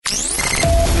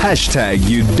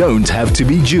You don't have to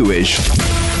be Jewish.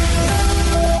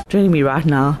 Joining me right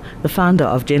now, the founder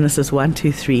of Genesis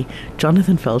 123,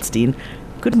 Jonathan Feldstein.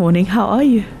 Good morning, how are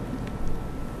you?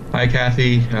 Hi,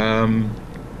 Kathy.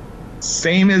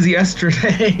 Same as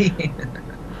yesterday.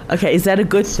 Okay, is that a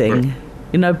good thing?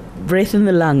 You know, breath in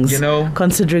the lungs,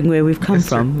 considering where we've come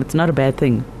from. It's not a bad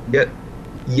thing. Yeah.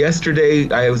 Yesterday,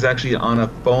 I was actually on a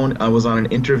phone. I was on an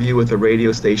interview with a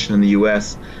radio station in the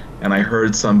U.S., and I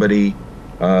heard somebody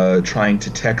trying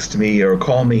to text me or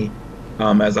call me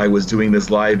as I was doing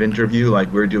this live interview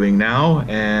like we're doing now,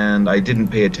 and I didn't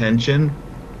pay attention,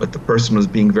 but the person was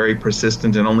being very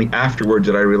persistent, and only afterward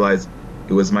did I realize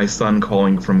it was my son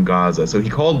calling from Gaza. So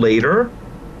he called later,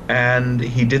 and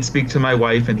he did speak to my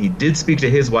wife, and he did speak to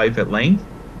his wife at length,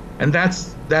 and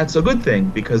that's a good thing,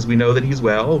 because we know that he's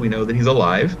well, we know that he's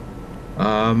alive.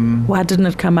 Why didn't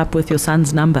it come up with your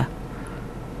son's number?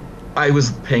 I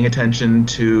was paying attention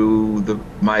to the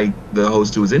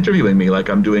host who was interviewing me, like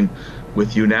I'm doing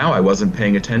with you now. I wasn't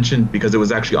paying attention because it was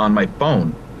actually on my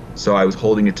phone, so I was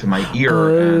holding it to my ear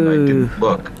and I didn't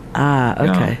look.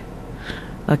 Okay.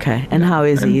 Okay. And how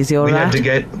is he? Is he all right?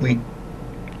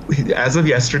 As of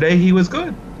yesterday, he was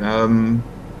good.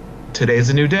 Today's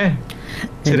a new day.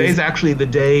 Today's actually the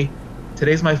day.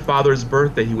 Today's my father's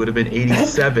birthday. He would have been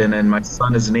 87, and my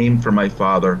son is named for my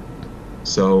father.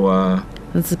 So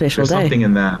that's a special there's day. Something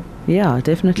in that. Yeah,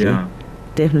 definitely. Yeah.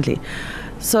 Definitely.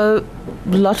 So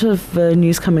a lot of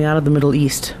news coming out of the Middle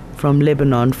East, from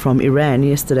Lebanon, from Iran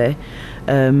yesterday,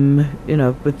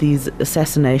 with these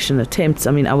assassination attempts.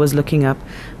 I mean, I was looking up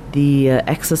the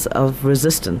axis of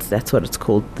resistance. That's what it's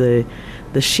called, the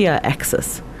Shia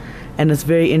axis. And it's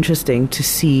very interesting to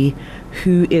see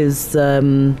who is,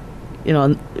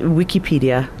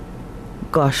 Wikipedia.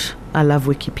 Gosh, I love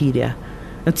Wikipedia.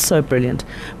 It's so brilliant.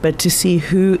 But to see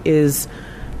who is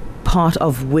part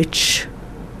of which,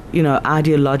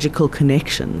 ideological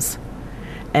connections.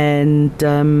 And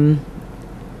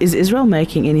is Israel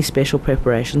making any special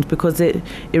preparations? Because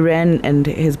Iran and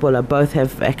Hezbollah both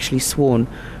have actually sworn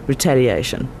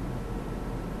retaliation.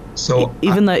 So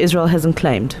even though Israel hasn't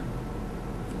claimed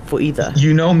for either.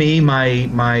 You know me,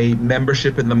 my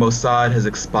membership in the Mossad has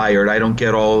expired. I don't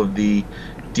get all of the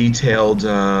detailed.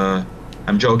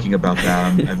 I'm joking about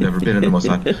that. I've never been in the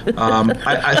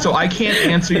Mossad. So I can't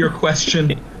answer your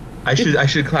question. I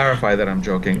should clarify that I'm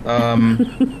joking. I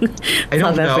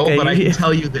don't know, but I can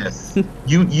tell you this.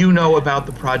 You know about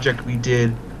the project we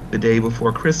did the day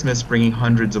before Christmas, bringing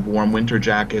hundreds of warm winter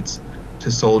jackets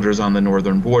to soldiers on the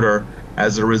northern border.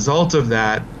 As a result of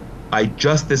that, I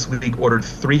just this week ordered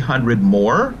 300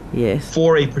 more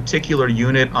for a particular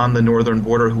unit on the northern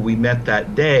border who we met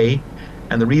that day.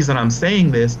 And the reason I'm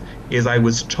saying this is I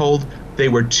was told they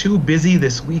were too busy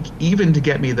this week even to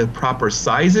get me the proper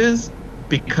sizes,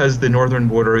 because the northern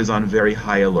border is on very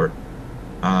high alert.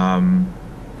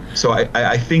 So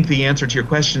I think the answer to your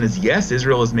question is yes,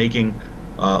 Israel is making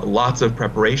lots of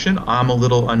preparation. I'm a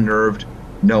little unnerved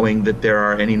knowing that there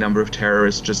are any number of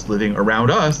terrorists just living around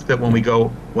us, that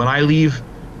when I leave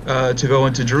to go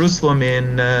into Jerusalem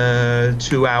in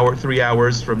 3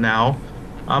 hours from now,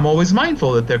 I'm always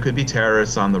mindful that there could be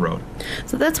terrorists on the road.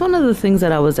 So that's one of the things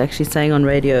that I was actually saying on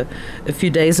radio a few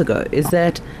days ago, is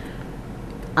that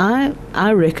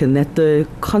I reckon that the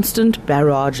constant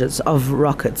barrages of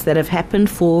rockets that have happened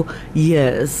for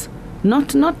years,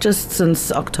 not just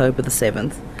since October the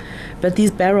 7th, but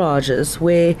these barrages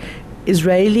where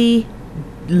Israeli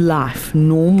life,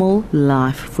 normal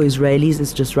life for Israelis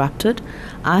is disrupted,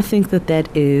 I think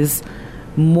that is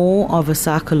more of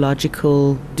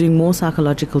doing more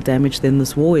psychological damage than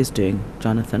this war is doing,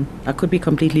 Jonathan. I could be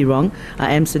completely wrong.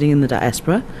 I am sitting in the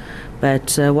diaspora,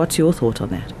 but what's your thought on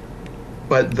that?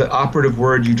 But the operative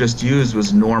word you just used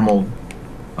was normal.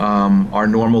 Our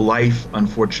normal life,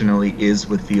 unfortunately, is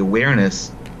with the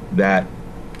awareness that,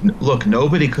 look,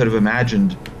 nobody could have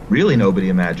imagined, really nobody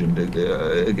imagined,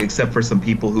 except for some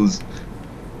people whose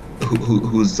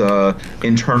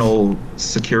internal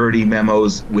security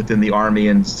memos within the army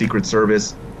and Secret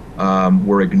Service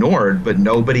were ignored, but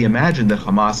nobody imagined that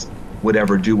Hamas would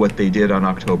ever do what they did on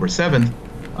October 7th.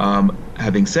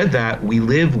 Having said that, we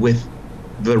live with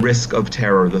the risk of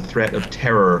terror, the threat of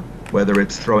terror, whether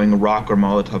it's throwing a rock or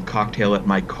Molotov cocktail at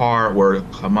my car or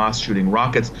Hamas shooting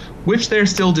rockets, which they're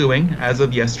still doing as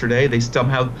of yesterday. They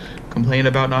somehow complain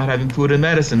about not having food and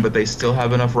medicine, but they still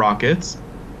have enough rockets.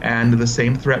 And the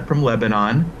same threat from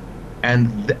Lebanon.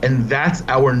 And that's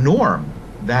our norm.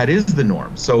 That is the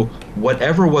norm. So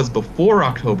whatever was before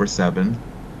October 7th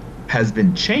has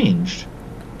been changed,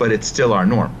 but it's still our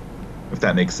norm, if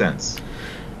that makes sense.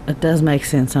 It does make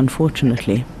sense,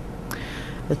 unfortunately.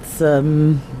 It's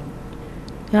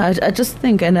Yeah, I just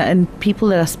think, and people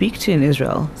that I speak to in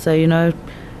Israel say, you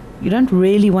don't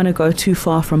really want to go too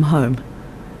far from home,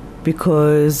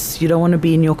 because you don't want to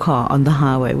be in your car on the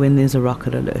highway when there's a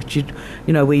rocket alert.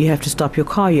 Where you have to stop your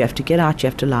car, you have to get out, you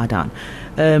have to lie down.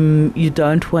 You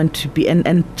don't want to be,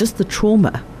 and just the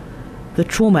trauma,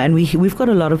 and we've got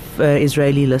a lot of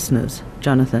Israeli listeners,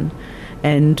 Jonathan,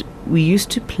 and we used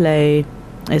to play,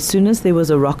 as soon as there was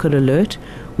a rocket alert,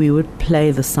 we would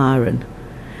play the siren.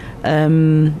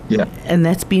 And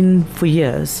that's been for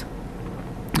years.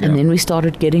 Yeah. And then we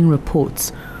started getting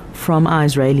reports from our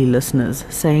Israeli listeners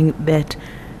saying that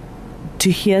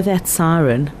to hear that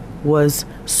siren was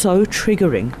so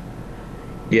triggering.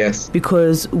 Yes.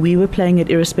 Because we were playing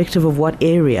it irrespective of what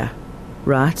area,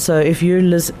 right? So if you're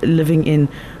living in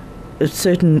a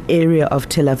certain area of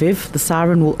Tel Aviv, the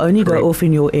siren will only go off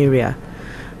in your area.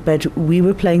 But we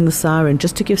were playing the siren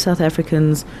just to give South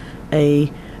Africans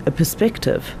a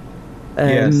perspective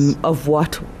of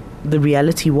what the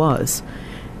reality was.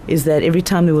 Is that every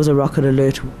time there was a rocket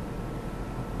alert,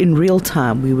 in real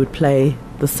time we would play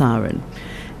the siren,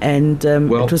 and it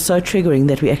was so triggering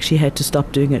that we actually had to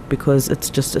stop doing it, because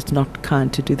it's not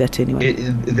kind to do that to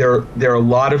anyone. There are a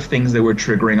lot of things that were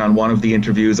triggering. On one of the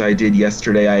interviews I did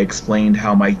yesterday, I explained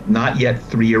how my not yet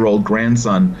 3-year-old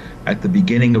grandson at the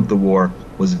beginning of the war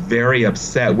was very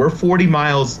upset. We're 40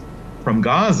 miles from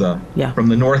Gaza, from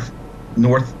the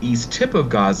northeast tip of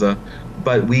Gaza,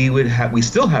 but we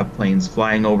still have planes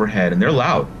flying overhead, and they're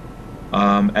loud.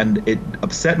 And it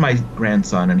upset my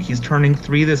grandson, and he's turning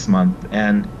 3 this month,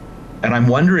 and I'm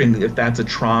wondering if that's a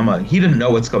trauma. He didn't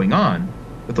know what's going on,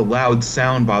 but the loud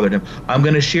sound bothered him. I'm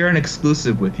going to share an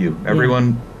exclusive with you.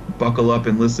 Everyone, buckle up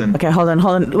and listen. Okay, hold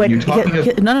on. Wait,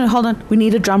 no, hold on. We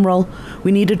need a drum roll.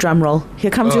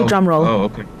 Here comes your drum roll. Oh,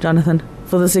 okay. Jonathan,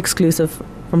 for this exclusive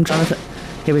from Jonathan.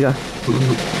 Here we go.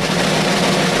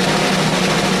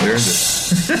 Where is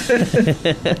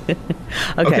it?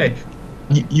 Okay.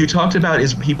 You talked about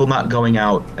is people not going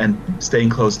out and staying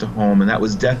close to home, and that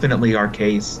was definitely our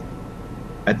case.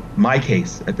 My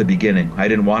case at the beginning. I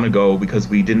didn't want to go because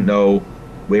we didn't know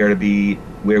where we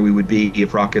would be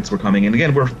if rockets were coming. And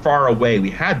again, we're far away. We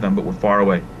had them, but we're far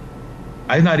away.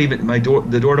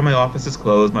 The door to my office is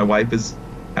closed. My wife is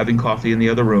having coffee in the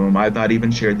other room. I've not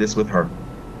even shared this with her,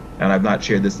 and I've not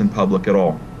shared this in public at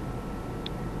all.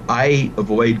 I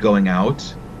avoid going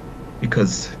out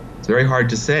because it's very hard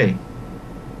to say.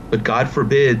 But God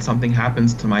forbid something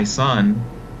happens to my son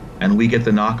and we get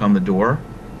the knock on the door.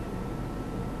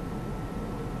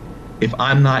 If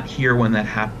I'm not here when that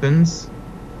happens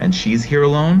and she's here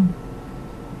alone,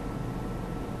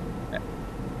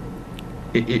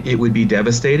 it would be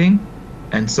devastating.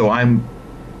 And so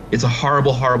it's a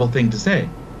horrible, horrible thing to say.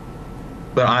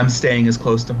 But I'm staying as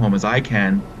close to home as I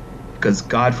can, because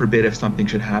God forbid if something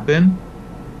should happen,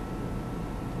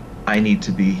 I need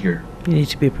to be here. You need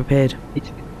to be prepared.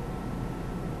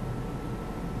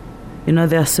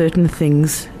 There are certain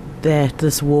things that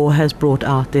this war has brought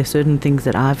out. There are certain things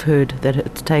that I've heard that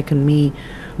it's taken me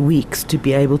weeks to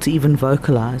be able to even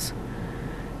vocalize.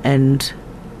 And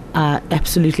I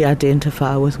absolutely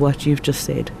identify with what you've just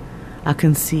said. I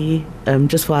can see,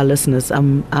 just for our listeners,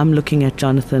 I'm looking at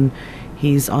Jonathan.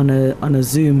 He's on a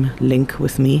Zoom link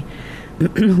with me.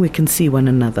 We can see one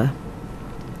another.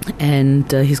 And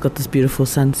he's got this beautiful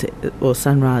sunset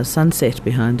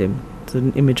behind him. It's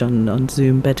an image on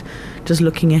Zoom. But just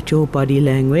looking at your body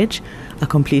language, I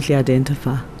completely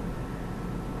identify.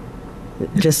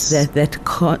 Just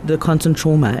the constant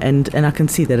trauma. And I can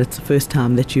see that it's the first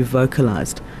time that you've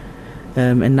vocalized.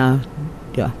 And now,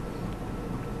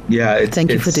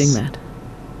 thank you for doing that.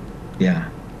 Yeah.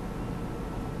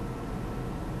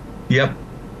 Yep.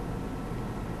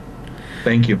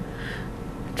 Thank you.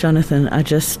 Jonathan,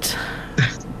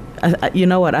 you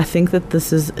know what? I think that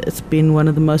it's been one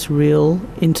of the most real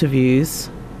interviews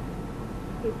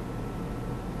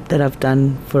that I've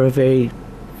done for a very,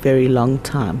 very long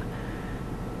time.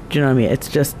 Do you know what I mean? It's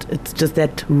just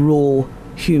that raw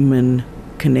human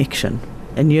connection.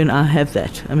 And you and I have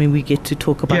that. I mean, we get to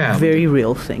talk about very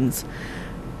real things.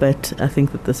 But I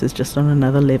think that this is just on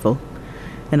another level.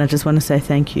 And I just want to say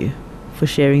thank you for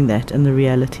sharing that and the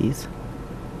realities.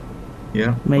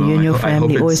 Yeah. May you and your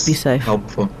family always be safe.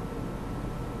 Helpful.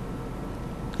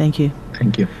 Thank you.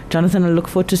 Thank you. Jonathan, I look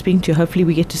forward to speaking to you. Hopefully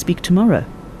we get to speak tomorrow.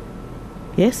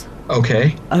 Yes?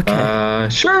 Okay.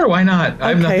 Sure, why not? I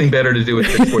have nothing better to do at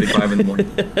 6:45 in the morning.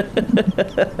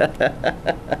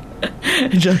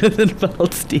 Jonathan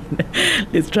Feldstein.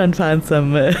 Let's try and find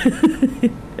some...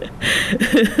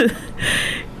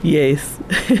 Yes.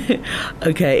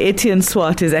 Okay. Etienne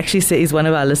Swart is actually he's one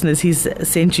of our listeners. He's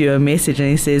sent you a message and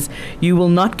he says, "You will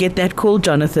not get that call,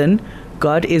 Jonathan.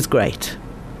 God is great."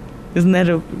 Isn't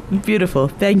that beautiful?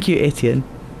 Thank you, Etienne.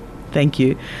 Thank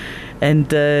you. And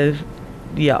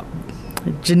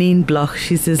Janine Bloch,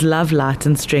 she says, "Love, light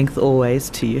and strength always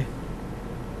to you."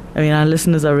 I mean, our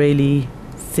listeners are really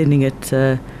sending it.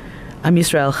 I'm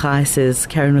Israel Chai, says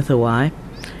Karen with a Y.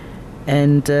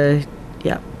 And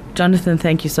Jonathan,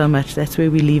 thank you so much. That's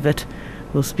where we leave it.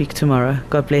 We'll speak tomorrow.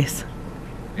 God bless.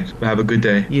 Yes, have a good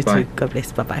day. You Bye. too. God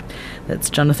bless. Bye-bye. That's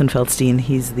Jonathan Feldstein.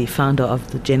 He's the founder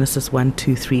of the Genesis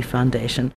 123 Foundation.